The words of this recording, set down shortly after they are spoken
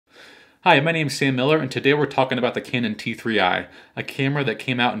Hi, my name is Sam Miller, and today we're talking about the Canon T3i, a camera that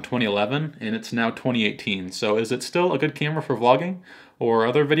came out in 2011 and it's now 2018. So is it still a good camera for vlogging or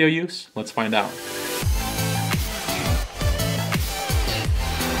other video use? Let's find out.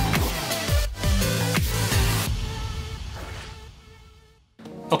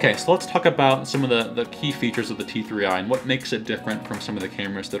 Okay, so let's talk about some of the key features of the T3i and what makes it different from some of the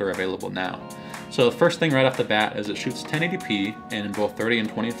cameras that are available now. So the first thing right off the bat is it shoots 1080p and in both 30 and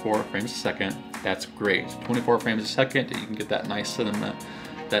 24 frames a second. That's great. 24 frames a second, you can get that nice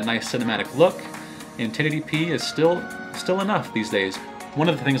cinematic look, and 1080p is still enough these days. One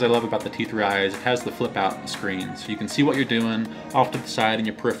of the things I love about the T3i is it has the flip out screen, so you can see what you're doing off to the side in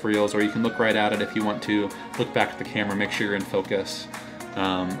your peripherals, or you can look right at it if you want to look back at the camera, make sure you're in focus.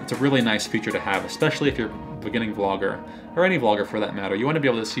 It's a really nice feature to have, especially if you're a beginning vlogger, or any vlogger for that matter. You want to be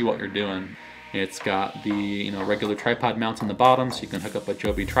able to see what you're doing. It's got the regular tripod mounts on the bottom, so you can hook up a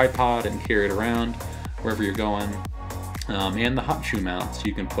Joby tripod and carry it around wherever you're going. And the hot shoe mount, so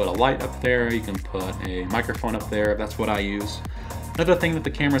you can put a light up there, you can put a microphone up there. That's what I use. Another thing that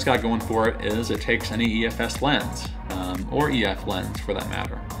the camera's got going for it is it takes any EFS lens, or EF lens for that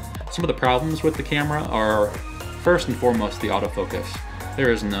matter. Some of the problems with the camera are, first and foremost, the autofocus.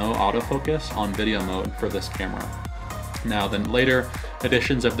 There is no autofocus on video mode for this camera. Now then, later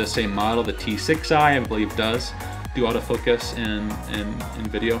editions of the same model, the T3i I believe does do autofocus in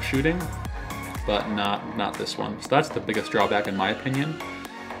video shooting, but not this one. So that's the biggest drawback in my opinion.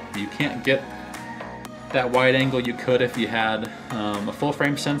 You can't get that wide angle you could if you had a full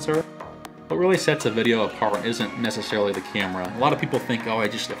frame sensor. What really sets a video apart isn't necessarily the camera. A lot of people think, oh,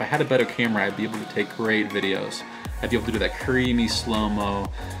 if I had a better camera, I'd be able to take great videos. I'd be able to do that creamy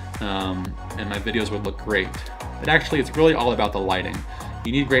slow-mo, and my videos would look great. But actually, it's really all about the lighting.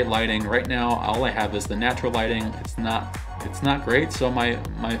 You need great lighting. Right now, all I have is the natural lighting. It's not great, so my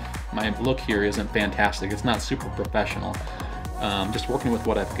look here isn't fantastic. It's not super professional. Just working with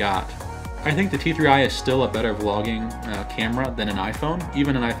what I've got. I think the T3i is still a better vlogging camera than an iPhone,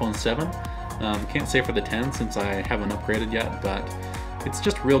 even an iPhone 7. Can't say for the 10 since I haven't upgraded yet, but it's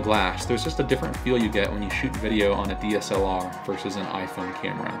just real glass. There's just a different feel you get when you shoot video on a DSLR versus an iPhone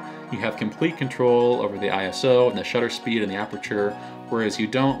camera. You have complete control over the ISO and the shutter speed and the aperture, whereas you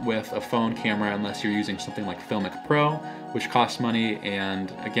don't with a phone camera unless you're using something like Filmic Pro, which costs money,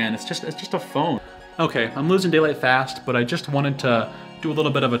 and again, it's just a phone. Okay, I'm losing daylight fast, but I just wanted to do a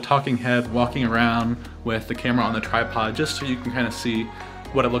little bit of a talking head walking around with the camera on the tripod just so you can kind of see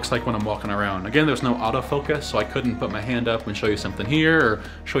what it looks like when I'm walking around. Again, there's no autofocus, so I couldn't put my hand up and show you something here or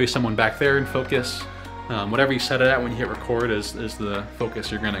show you someone back there in focus. Whatever you set it at when you hit record is the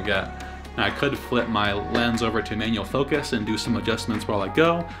focus you're gonna get. Now, I could flip my lens over to manual focus and do some adjustments while I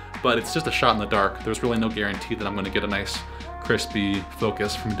go, but it's just a shot in the dark. There's really no guarantee that I'm gonna get a nice crispy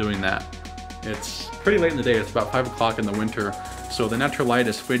focus from doing that. It's pretty late in the day, it's about 5 o'clock in the winter, so the natural light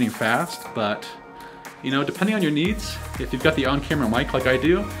is fading fast, but depending on your needs, if you've got the on-camera mic like I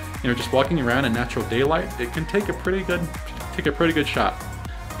do, and you're just walking around in natural daylight, it can take a pretty good shot.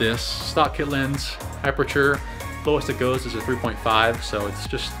 This stock kit lens aperture, lowest it goes is a 3.5, so it's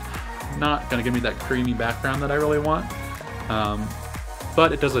just not gonna give me that creamy background that I really want.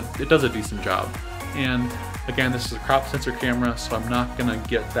 But it does a decent job. And again, this is a crop sensor camera, so I'm not gonna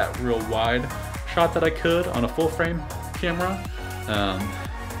get that real wide shot that I could on a full frame camera.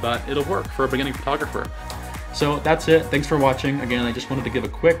 But it'll work for a beginning photographer. So that's it. Thanks for watching. Again, I just wanted to give a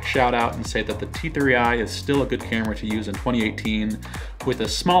quick shout out and say that the T3i is still a good camera to use in 2018 with a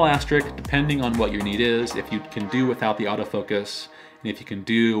small asterisk depending on what your need is, if you can do without the autofocus, and if you can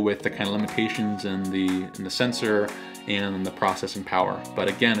do with the kind of limitations in the sensor and the processing power. But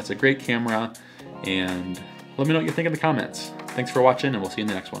again, it's a great camera, and let me know what you think in the comments. Thanks for watching, and we'll see you in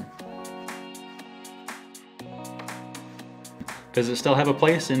the next one. Does it still have a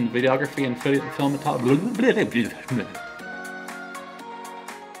place in videography and film?